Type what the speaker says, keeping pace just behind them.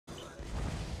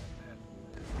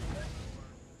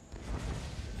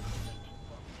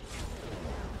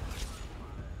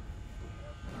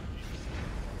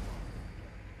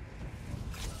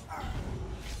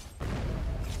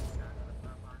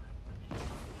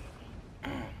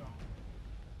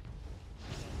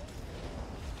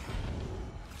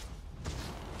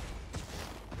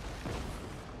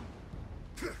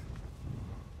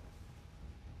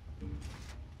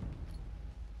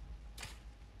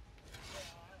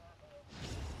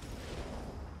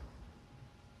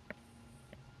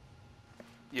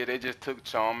Yeah, they just took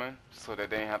Charming so that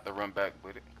they didn't have to run back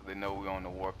with it, because they know we're on the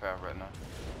warpath right now.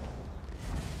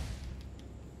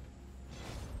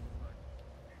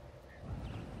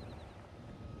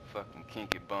 Fucking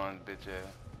kinky buns, bitch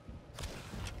ass.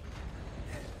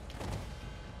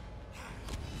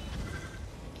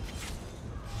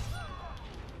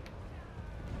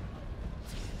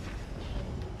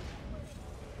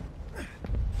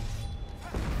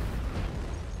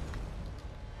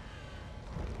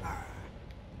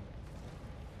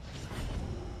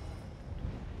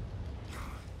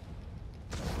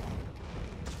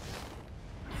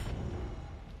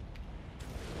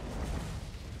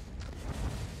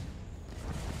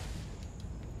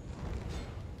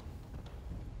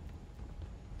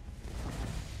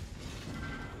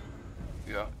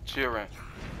 Yeah, cheering.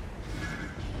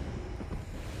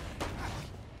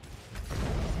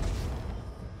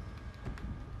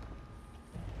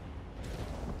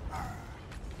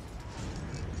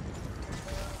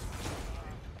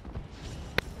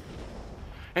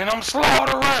 And I'm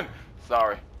slaughtering!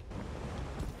 Sorry.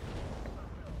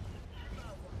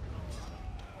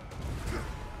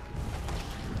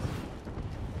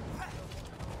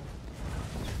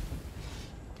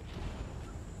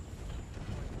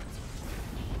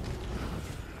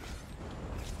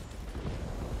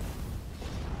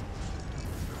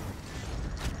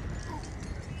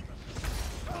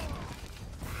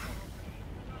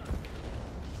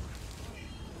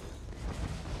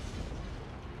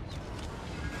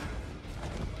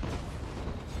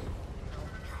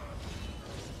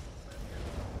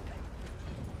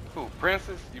 Who,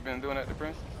 Princess? You been doing that to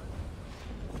Princess?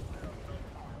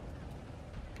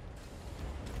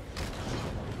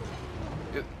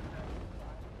 It,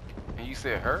 and you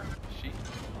said her? She?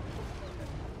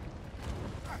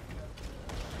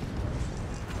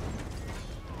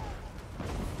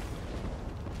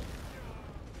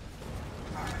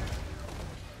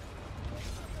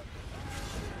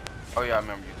 Oh yeah, I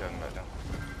remember you telling me about them.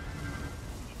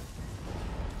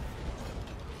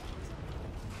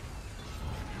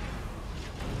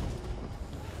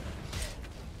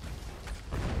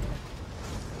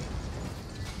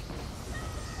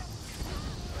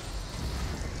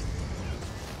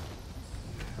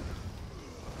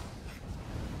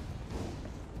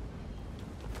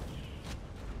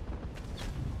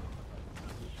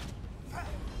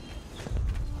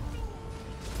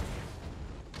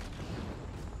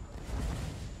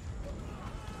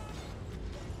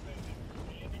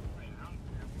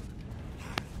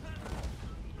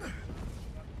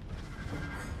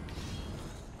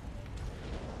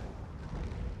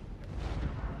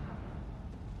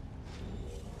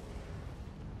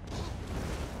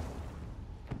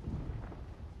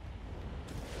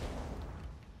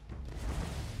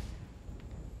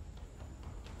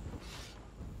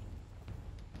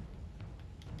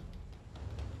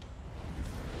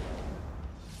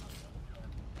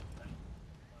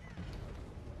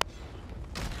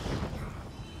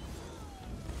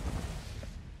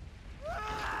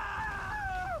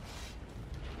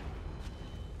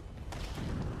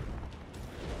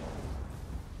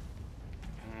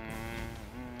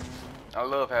 I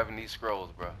love having these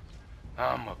scrolls, bro.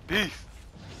 I'm a beast.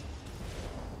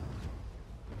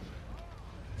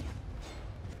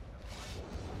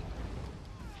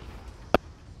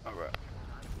 Alright.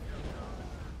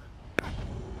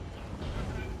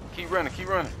 Keep running, keep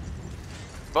running.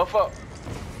 Buff up.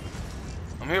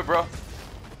 I'm here, bro.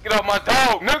 Get off my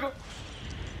dog, nigga.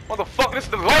 Motherfucker, this is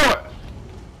the Lord.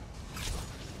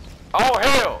 All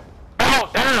hell. Bow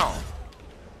down.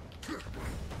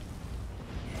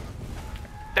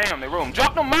 Damn, they rolled him.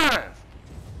 Drop them mines.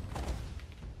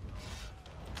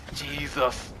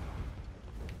 Jesus.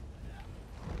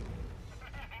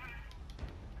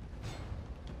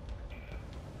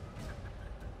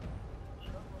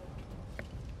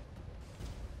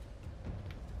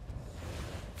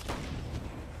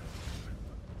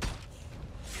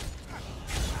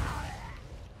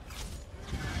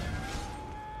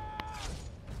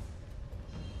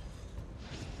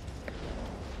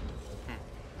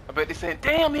 I bet they said,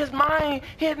 damn, his mine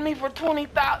hit me for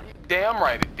 20,000. Damn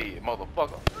right it did,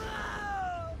 motherfucker.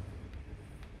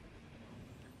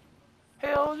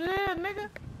 Hell yeah, nigga.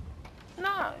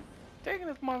 Nah, taking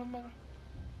this motherfucker.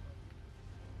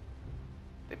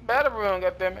 They better run,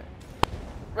 goddammit.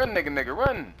 Run, nigga,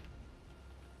 run.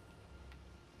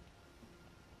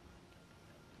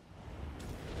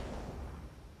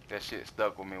 That shit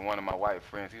stuck with me. One of my white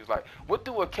friends, he was like, what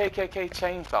do a KKK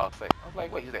chainsaw say? I was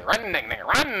like, wait, he said, run, nigga,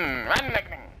 run,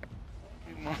 nigga.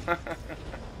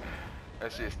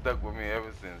 That shit stuck with me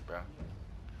ever since, bro.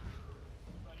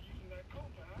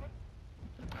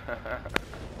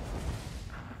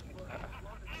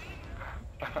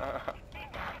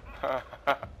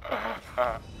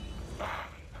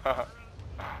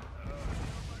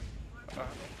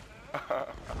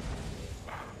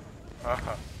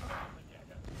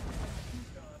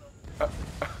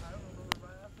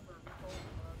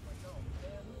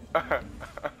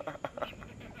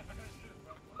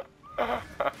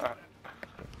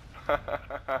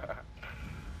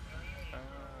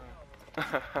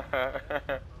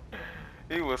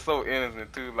 He was so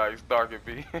innocent too, like Starkey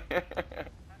B.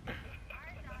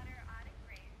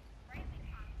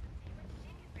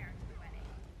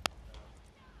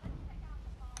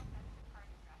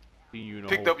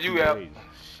 Picked up you out.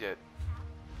 Shit.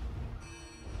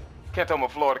 Can't tell me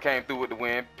Florida came through with the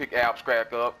win. Pick Alps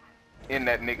crack up. In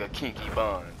that nigga Kinky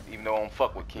Buns. Even though I don't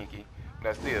fuck with Kinky. But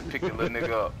I still picked the little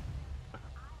nigga up.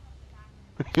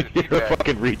 You're a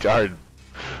fucking retard.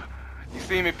 You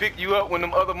seen me pick you up when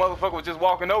them other motherfuckers was just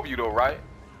walking over you though, right?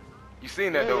 You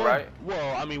seen that though, right?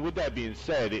 Well, I mean, with that being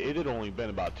said, it had only been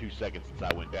about 2 seconds since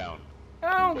I went down.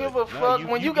 I don't give a fuck.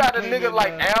 When you got a nigga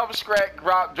like Abstract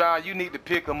Drop John, you need to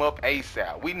pick him up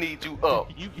ASAP. We need you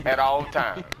up at all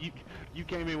times. You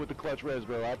came in with the Clutch Rez,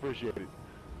 bro. I appreciate it.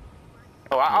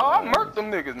 Oh, I murked them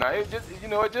niggas now. It just, you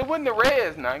know, it just wasn't the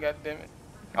Rez now. Goddammit.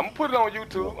 I'm gonna put it on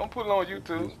YouTube. I'm gonna put it on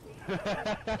YouTube.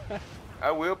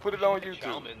 I will put it on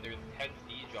YouTube.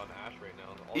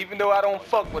 Even though I don't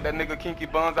fuck with that nigga Kinky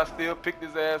Buns, I still picked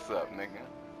his ass up, nigga.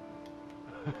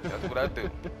 That's what I do.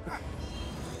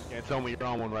 Can't tell me you're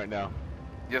on one right now.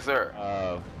 Yes, sir.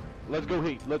 Let's go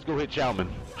hit Chowman.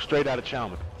 Straight out of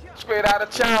Chowman. Straight out of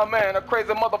Chow, man. A crazy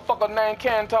motherfucker named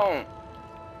Canton.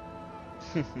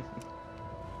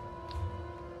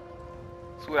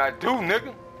 That's what I do,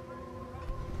 nigga.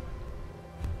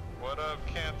 What up,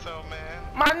 Canton, man?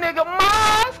 My nigga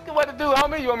Mosque. What to do,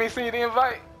 homie? You want me to send you the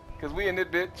invite? Cause we in this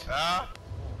bitch.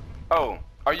 Oh,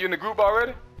 are you in the group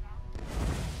already?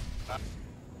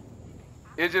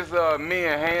 It's just me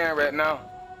and Han right now.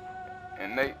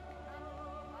 And Nate.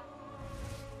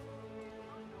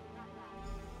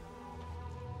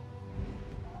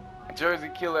 Jersey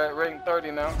Killer at rank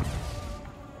 30 now.